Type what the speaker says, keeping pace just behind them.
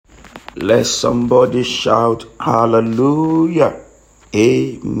Let somebody shout hallelujah.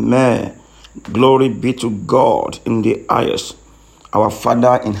 Amen. Glory be to God in the highest. Our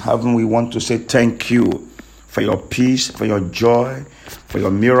Father in heaven, we want to say thank you for your peace, for your joy, for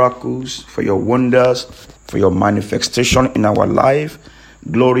your miracles, for your wonders, for your manifestation in our life.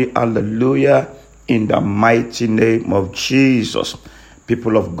 Glory, hallelujah, in the mighty name of Jesus.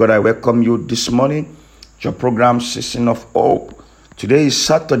 People of God, I welcome you this morning. Your program, Season of Hope. Today is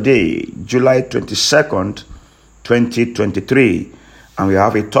Saturday, July 22nd, 2023. And we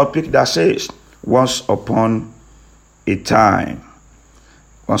have a topic that says, Once Upon a Time.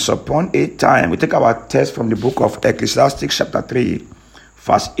 Once upon a time. We take our text from the book of Ecclesiastes chapter 3,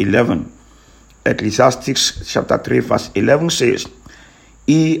 verse 11. Ecclesiastes chapter 3, verse 11 says,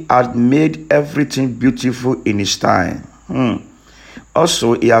 He had made everything beautiful in his time.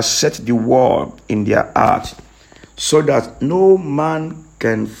 Also, he has set the world in their heart, so that no man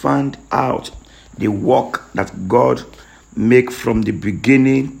can find out the work that God make from the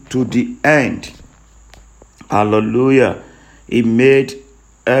beginning to the end. Hallelujah. He made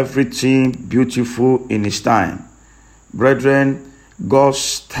everything beautiful in his time. Brethren,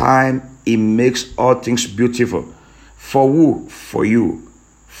 God's time, he makes all things beautiful. For who? For you.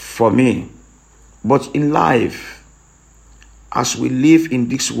 For me. But in life, as we live in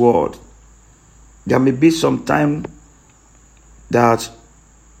this world, there may be some time that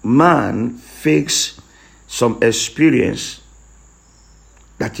man fakes some experience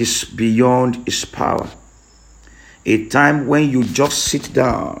that is beyond his power. A time when you just sit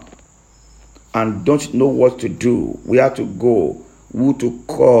down and don't know what to do, where to go, who to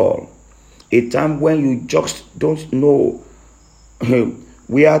call. A time when you just don't know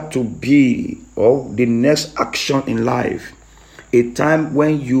where to be or the next action in life. A time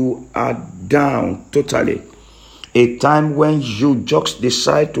when you are down totally. A time when you just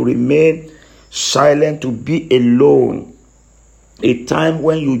decide to remain silent, to be alone. A time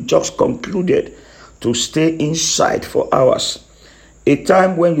when you just concluded to stay inside for hours. A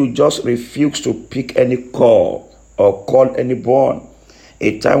time when you just refuse to pick any call or call anyone.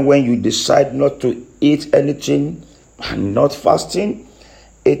 A time when you decide not to eat anything and not fasting.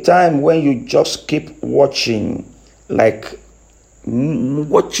 A time when you just keep watching, like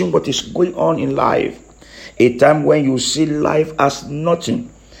watching what is going on in life. A time when you see life as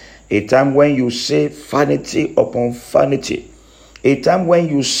nothing. A time when you say vanity upon vanity. A time when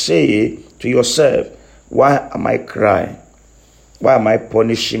you say to yourself, why am I crying? Why am I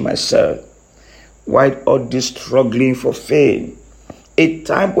punishing myself? Why all this struggling for fame? A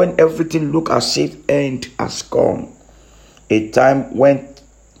time when everything looks as if end has come. A time when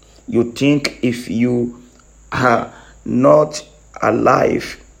you think if you are not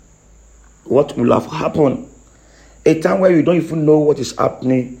alive, what will have happened? A time where you don't even know what is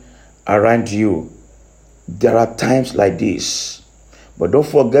happening around you. There are times like this. But don't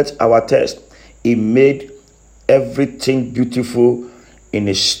forget our text. He made everything beautiful in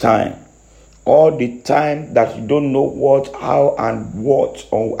his time. All the time that you don't know what, how, and what,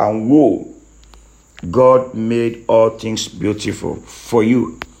 and who, God made all things beautiful for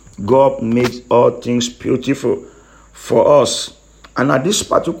you. God made all things beautiful for us. And at this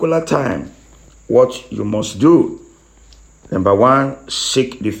particular time, what you must do, number one,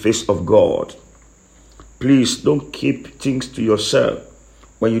 seek the face of God. Please don't keep things to yourself.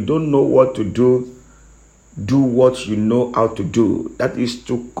 When you don't know what to do, do what you know how to do. That is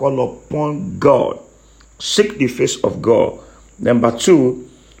to call upon God. Seek the face of God. Number two,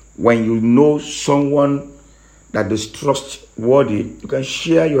 when you know someone that is trustworthy, you can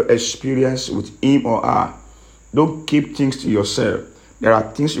share your experience with him or her. Don't keep things to yourself. There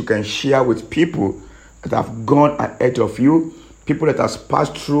are things you can share with people that have gone ahead of you, people that have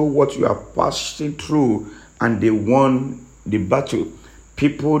passed through what you are passing through and they won the battle,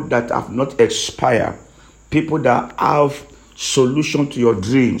 people that have not expired, people that have solution to your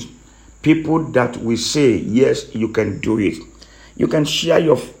dreams, people that will say, yes, you can do it. You can share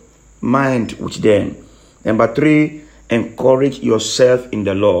your mind with them. Number three, encourage yourself in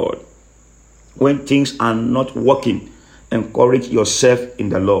the Lord. When things are not working, encourage yourself in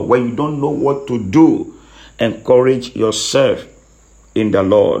the Lord. When you don't know what to do, encourage yourself in the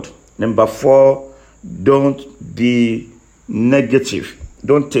Lord. Number four, don't be negative.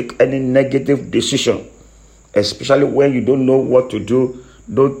 Don't take any negative decision, especially when you don't know what to do.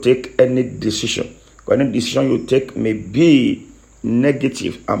 Don't take any decision. Any decision you take may be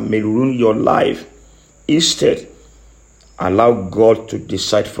negative and may ruin your life. Instead, allow God to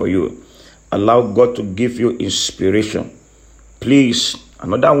decide for you. Allow God to give you inspiration. Please,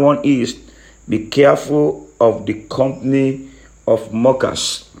 another one is be careful of the company of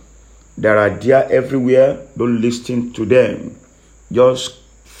mockers. There are deer everywhere. Don't listen to them. Just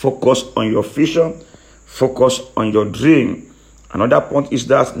focus on your vision. Focus on your dream. Another point is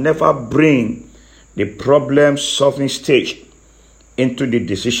that never bring the problem-solving stage into the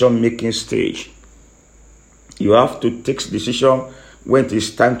decision-making stage. You have to take decision when it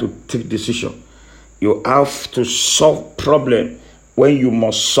is time to take decision. You have to solve problem when you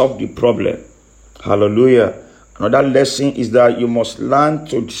must solve the problem. Hallelujah. Another lesson is that you must learn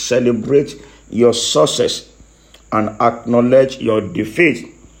to celebrate your success and acknowledge your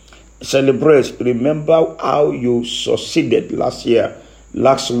defeat. Celebrate. Remember how you succeeded last year,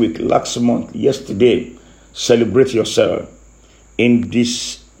 last week, last month, yesterday. Celebrate yourself. In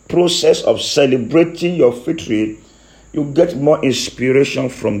this process of celebrating your victory, you get more inspiration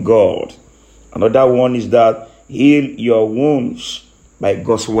from God. Another one is that heal your wounds by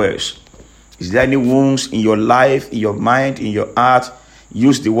God's words. Is there any wounds in your life, in your mind, in your heart?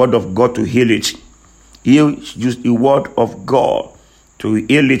 Use the word of God to heal it. Use the word of God to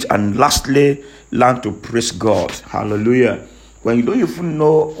heal it. And lastly, learn to praise God. Hallelujah. When you don't even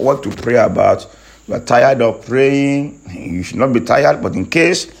know what to pray about, you are tired of praying. You should not be tired, but in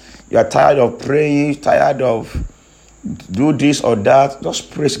case you are tired of praying, tired of do this or that, just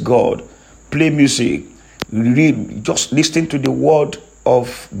praise God. Play music. Read. Just listen to the word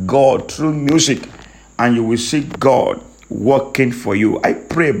of God through music, and you will see God working for you. I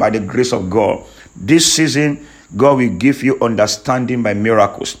pray by the grace of God, this season, God will give you understanding by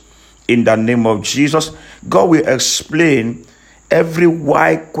miracles. In the name of Jesus, God will explain every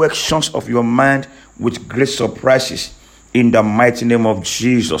why questions of your mind with great surprises. In the mighty name of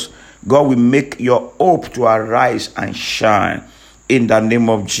Jesus, God will make your hope to arise and shine. In the name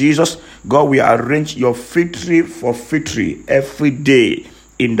of Jesus, God will arrange your victory for victory every day.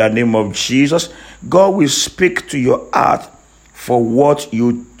 In the name of Jesus, God will speak to your heart for what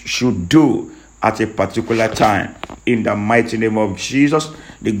you should do at a particular time. In the mighty name of Jesus,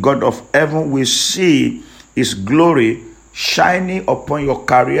 the God of heaven will see his glory shining upon your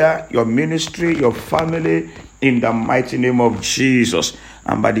career, your ministry, your family, in the mighty name of Jesus.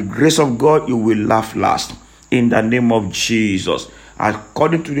 And by the grace of God, you will laugh last. In the name of Jesus.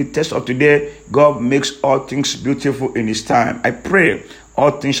 According to the text of today, God makes all things beautiful in his time. I pray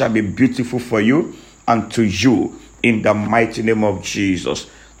all things shall be beautiful for you and to you, in the mighty name of Jesus.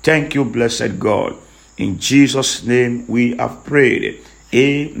 Thank you, blessed God. In Jesus' name we have prayed.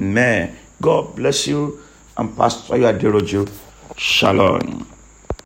 Amen. God bless you. And Pastor Aderoju. Shalom.